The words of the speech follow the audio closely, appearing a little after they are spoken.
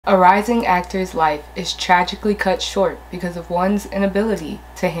A rising actor's life is tragically cut short because of one's inability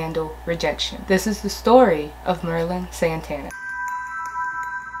to handle rejection. This is the story of Merlin Santana.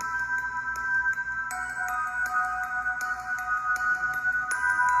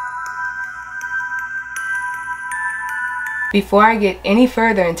 Before I get any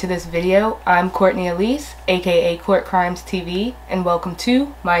further into this video, I'm Courtney Elise, aka CourtCrimesTV, and welcome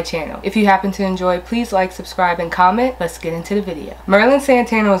to my channel. If you happen to enjoy, please like, subscribe, and comment. Let's get into the video. Merlin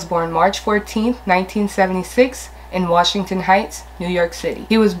Santana was born March 14th, 1976 in Washington Heights, New York City.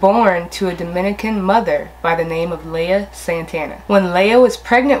 He was born to a Dominican mother by the name of Leah Santana. When Leah was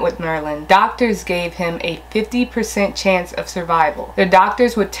pregnant with Merlin, doctors gave him a 50% chance of survival. The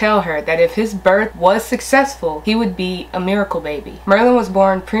doctors would tell her that if his birth was successful, he would be a miracle baby. Merlin was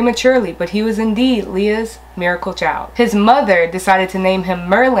born prematurely, but he was indeed Leah's miracle child. His mother decided to name him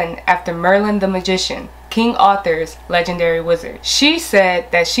Merlin after Merlin the magician, King Arthur's legendary wizard. She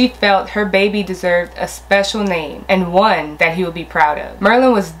said that she felt her baby deserved a special name and one that he would be proud of.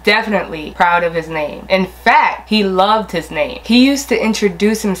 Merlin was definitely proud of his name. In fact, he loved his name. He used to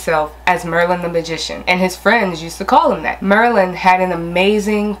introduce himself as Merlin the magician, and his friends used to call him that. Merlin had an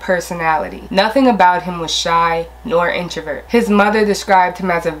amazing personality. Nothing about him was shy nor introvert. His mother described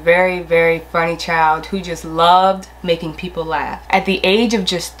him as a very, very funny child who just loved making people laugh. At the age of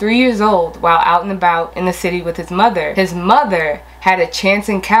just 3 years old, while out and about in the city with his mother had a chance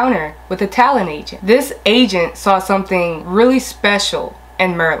encounter with a talent agent. This agent saw something really special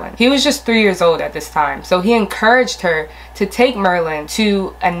in Merlin. He was just 3 years old at this time, so he encouraged her to take Merlin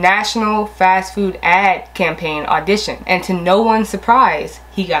to a national fast food ad campaign audition, and to no one's surprise,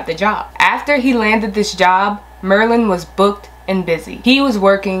 he got the job. After he landed this job, Merlin was booked and busy. He was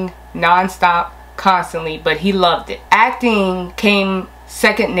working non-stop, constantly, but he loved it. Acting came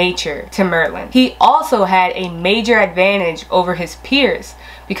second nature to Merlin. He also had a major advantage over his peers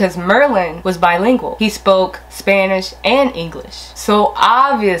because Merlin was bilingual. He spoke Spanish and English. So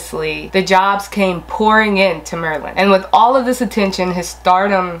obviously the jobs came pouring in to Merlin. And with all of this attention, his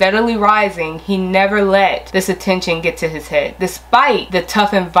stardom steadily rising, he never let this attention get to his head, despite the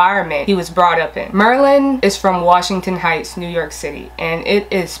tough environment he was brought up in. Merlin is from Washington Heights, New York City, and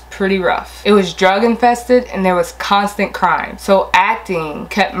it is pretty rough. It was drug infested and there was constant crime. So acting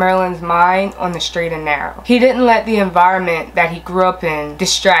kept Merlin's mind on the straight and narrow. He didn't let the environment that he grew up in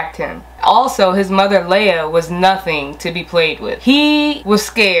distract him. Also, his mother Leah was nothing to be played with. He was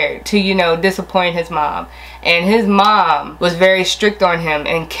scared to, disappoint his mom. And his mom was very strict on him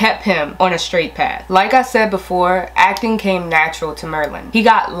and kept him on a straight path. Like I said before, acting came natural to Merlin. He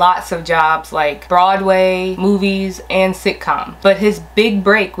got lots of jobs like Broadway, movies, and sitcom. But his big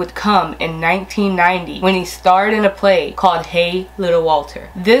break would come in 1990 when he starred in a play called Hey Little Walter.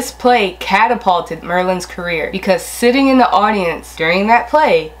 This play catapulted Merlin's career because sitting in the audience during that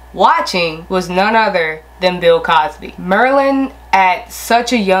play watching was none other than Bill Cosby. Merlin, at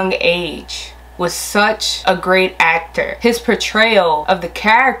such a young age, was such a great actor. His portrayal of the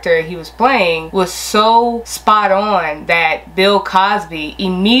character he was playing was so spot on that Bill Cosby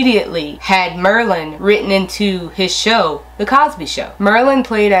immediately had Merlin written into his show, The Cosby Show. Merlin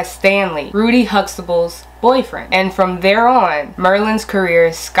played as Stanley, Rudy Huxtable's boyfriend, and from there on, Merlin's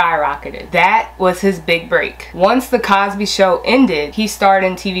career skyrocketed. That was his big break. Once The Cosby Show ended, he starred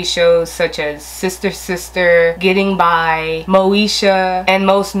in TV shows such as Sister Sister, Getting By, Moesha, and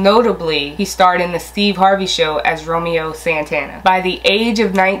most notably, he starred in the Steve Harvey Show as Romeo Santana. By the age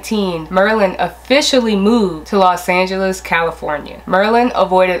of 19, Merlin officially moved to Los Angeles, California. Merlin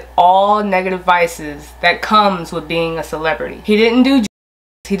avoided all negative vices that comes with being a celebrity. He didn't do drugs,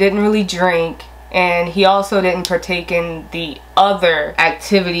 he didn't really drink, and he also didn't partake in the other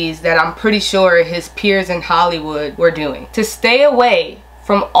activities that I'm pretty sure his peers in Hollywood were doing. To stay away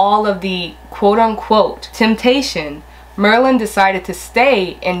from all of the quote-unquote temptation, Merlin decided to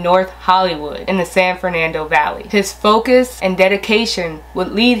stay in North Hollywood in the San Fernando Valley. His focus and dedication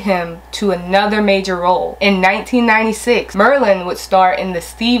would lead him to another major role. In 1996, Merlin would star in the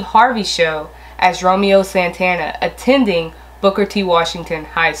Steve Harvey Show as Romeo Santana, attending Booker T. Washington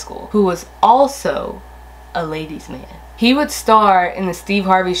High School, who was also a ladies' man. He would star in the Steve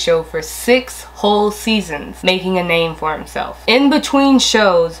Harvey Show for 6 whole seasons, making a name for himself. In between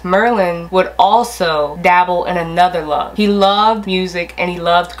shows, Merlin would also dabble in another love. He loved music and he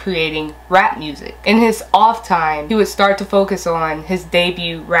loved creating rap music. In his off time, he would start to focus on his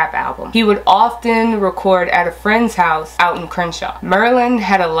debut rap album. He would often record at a friend's house out in Crenshaw. Merlin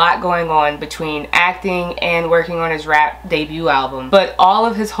had a lot going on between acting and working on his rap debut album, but all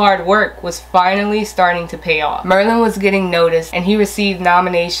of his hard work was finally starting to pay off. Merlin was getting getting noticed, and he received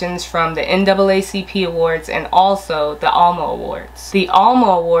nominations from the NAACP Awards and also the ALMA Awards. The ALMA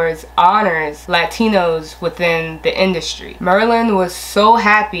Awards honors Latinos within the industry. Merlin was so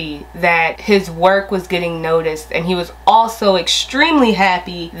happy that his work was getting noticed, and he was also extremely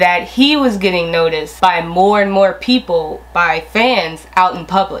happy that he was getting noticed by more and more people, by fans out in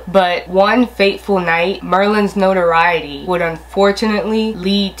public. But one fateful night, Merlin's notoriety would unfortunately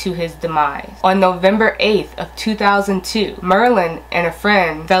lead to his demise. On November 8th of 2002, Merlin and a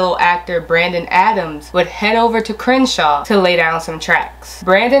friend, fellow actor Brandon Adams, would head over to Crenshaw to lay down some tracks.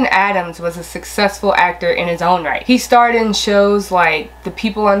 Brandon Adams was a successful actor in his own right. He starred in shows like The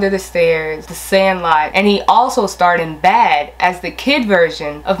People Under the Stairs, The Sandlot, and he also starred in Bad as the kid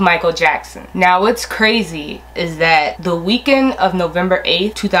version of Michael Jackson. Now what's crazy is that the weekend of November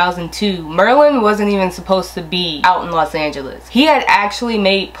 8th, 2002, Merlin wasn't even supposed to be out in Los Angeles. He had actually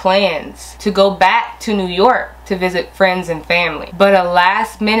made plans to go back to New York to visit friends and family, but a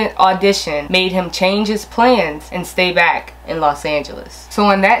last-minute audition made him change his plans and stay back in Los Angeles. So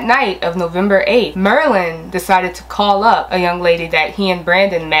on that night of November 8th, Merlin decided to call up a young lady that he and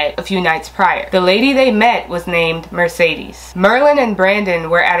Brandon met a few nights prior. The lady they met was named Mercedes. Merlin and Brandon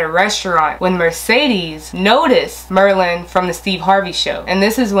were at a restaurant when Mercedes noticed Merlin from the Steve Harvey Show, and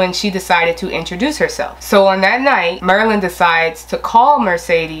this is when she decided to introduce herself. So on that night, Merlin decides to call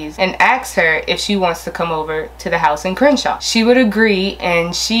Mercedes and ask her if she wants to come over to the house in Crenshaw. She would agree,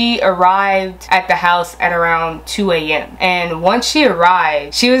 and she arrived at the house at around 2 a.m. And once she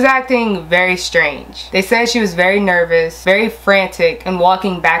arrived, she was acting very strange. They said she was very nervous, very frantic, and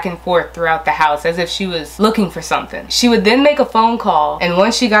walking back and forth throughout the house as if she was looking for something. She would then make a phone call, and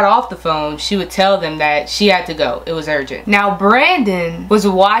once she got off the phone, she would tell them that she had to go. It was urgent. Now, Brandon was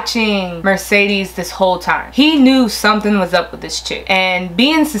watching Mercedes this whole time. He knew something was up with this chick, and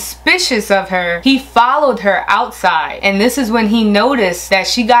being suspicious of her, he followed her outside, and this is when he noticed that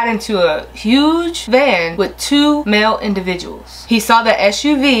she got into a huge van with two male individuals. He saw the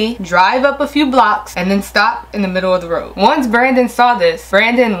SUV drive up a few blocks and then stop in the middle of the road. Once Brandon saw this,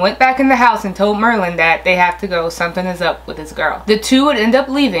 Brandon went back in the house and told Merlin that they have to go, something is up with his girl. The two would end up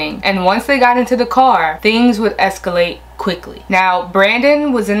leaving, and once they got into the car, things would escalate quickly. Now,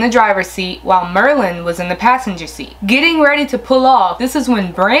 Brandon was in the driver's seat while Merlin was in the passenger seat. Getting ready to pull off, this is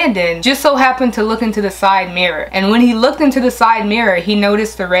when Brandon just so happened to look into the side mirror. And when he looked into the side mirror, he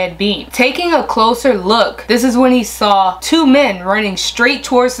noticed the red beam. Taking a closer look, this is when he saw two men running straight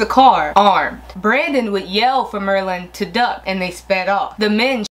towards the car, armed. Brandon would yell for Merlin to duck, and they sped off. The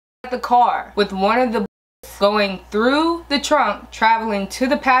men shot at the car, with one of the going through the trunk, traveling to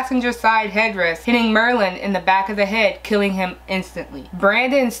the passenger side headrest, hitting Merlin in the back of the head, killing him instantly.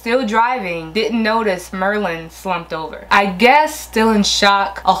 Brandon, still driving, didn't notice Merlin slumped over. I guess still in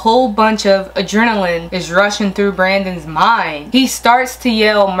shock, a whole bunch of adrenaline is rushing through Brandon's mind. He starts to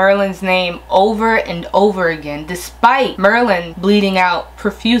yell Merlin's name over and over again, despite Merlin bleeding out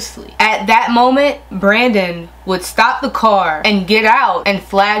profusely. At that moment, Brandon would stop the car and get out and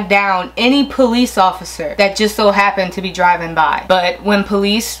flag down any police officer that just so happened to be driving by. But when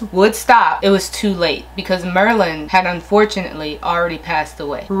police would stop, it was too late because Merlin had unfortunately already passed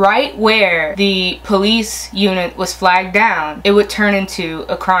away. Right where the police unit was flagged down, it would turn into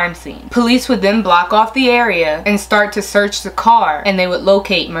a crime scene. Police would then block off the area and start to search the car, and they would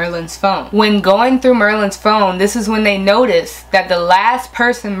locate Merlin's phone. When going through Merlin's phone, this is when they noticed that the last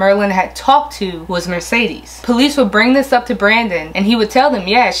person Merlin had talked to was Mercedes. Police would bring this up to Brandon, and he would tell them,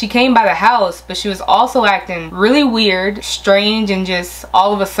 yeah, she came by the house, but she was also acting really weird, strange, and just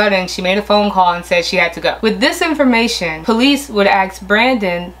all of a sudden she made a phone call and said she had to go. With this information, police would ask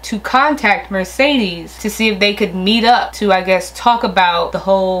Brandon to contact Mercedes to see if they could meet up to, I guess, talk about the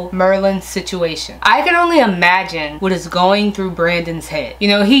whole Merlin situation. I can only imagine what is going through Brandon's head. You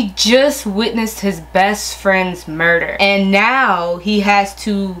know, he just witnessed his best friend's murder, and now he has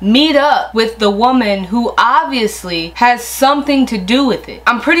to meet up with the woman who obviously has something to do with it.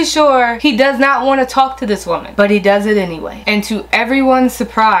 I'm pretty sure he does not want to talk to this woman, but he does it anyway. And to everyone's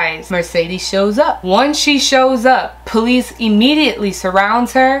surprise, Mercedes shows up. Once she shows up, police immediately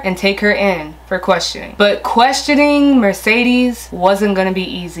surrounds her and take her in for questioning. But questioning Mercedes wasn't gonna be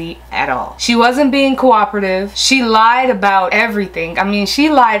easy at all. She wasn't being cooperative. She lied about everything. I mean, she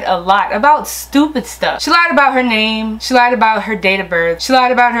lied a lot about stupid stuff. She lied about her name. She lied about her date of birth. She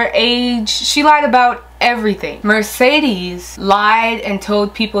lied about her age. She lied about everything. Mercedes lied and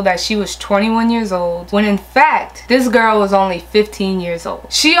told people that she was 21 years old when in fact this girl was only 15 years old.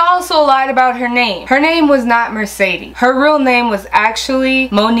 She also lied about her name. Her name was not Mercedes. Her real name was actually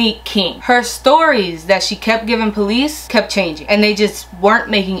Monique King. Her stories that she kept giving police kept changing, and they just weren't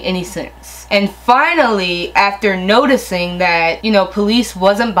making any sense. And finally, after noticing that, you know, police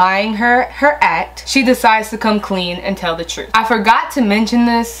wasn't buying her act, she decides to come clean and tell the truth. I forgot to mention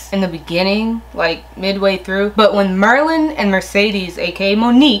this in the beginning, like midway through, but when Merlin and Mercedes, aka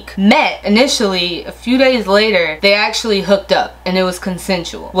Monique, met initially, a few days later, they actually hooked up and it was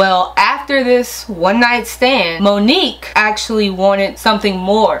consensual. Well, after this one night stand, Monique actually wanted something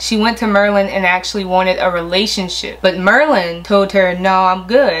more. She went to Merlin and actually wanted a relationship, but Merlin told her, no, I'm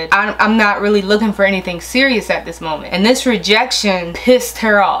good. I'm not really looking for anything serious at this moment. And this rejection pissed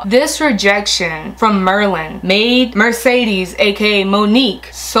her off. This rejection from Merlin made Mercedes, aka Monique,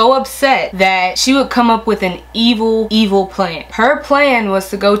 so upset that she would come up with an evil plan. Her plan was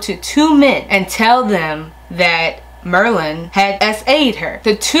to go to two men and tell them that Merlin had SA'd her.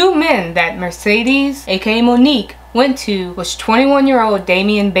 The two men that Mercedes, aka Monique, went to was 21-year-old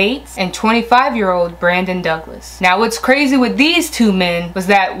Damian Bates and 25-year-old Brandon Douglas. Now what's crazy with these two men was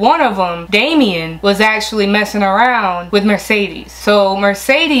that one of them, Damian, was actually messing around with Mercedes. So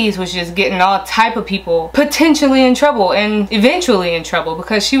Mercedes was just getting all type of people potentially in trouble and eventually in trouble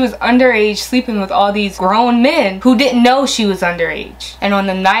because she was underage, sleeping with all these grown men who didn't know she was underage. And on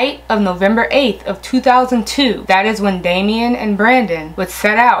the night of November 8th of 2002, that is when Damian and Brandon would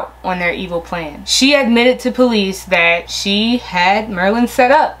set out on their evil plan. She admitted to police that she had Merlin set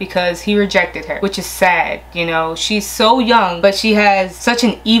up because he rejected her, which is sad. You know, she's so young, but she has such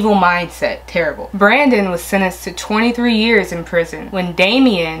an evil mindset. Terrible. Brandon was sentenced to 23 years in prison, when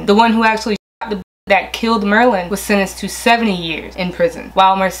Damian, the one who actually shot the that killed Merlin, was sentenced to 70 years in prison,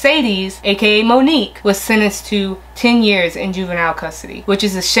 while Mercedes, aka Monique, was sentenced to 10 years in juvenile custody, which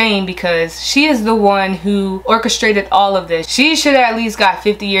is a shame because she is the one who orchestrated all of this. She should have at least got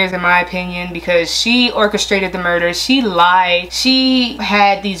 50 years in my opinion because she orchestrated the murder. She lied. She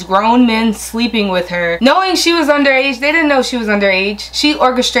had these grown men sleeping with her, knowing she was underage. They didn't know she was underage. She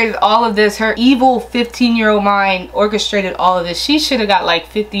orchestrated all of this. Her evil 15-year-old mind orchestrated all of this. She should have got like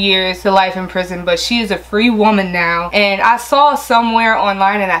 50 years to life in prison, but she is a free woman now. And I saw somewhere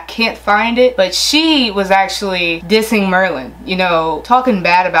online, and I can't find it, but she was actually dissing Merlin, you know, talking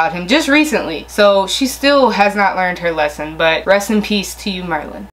bad about him just recently. So she still has not learned her lesson, but rest in peace to you, Merlin.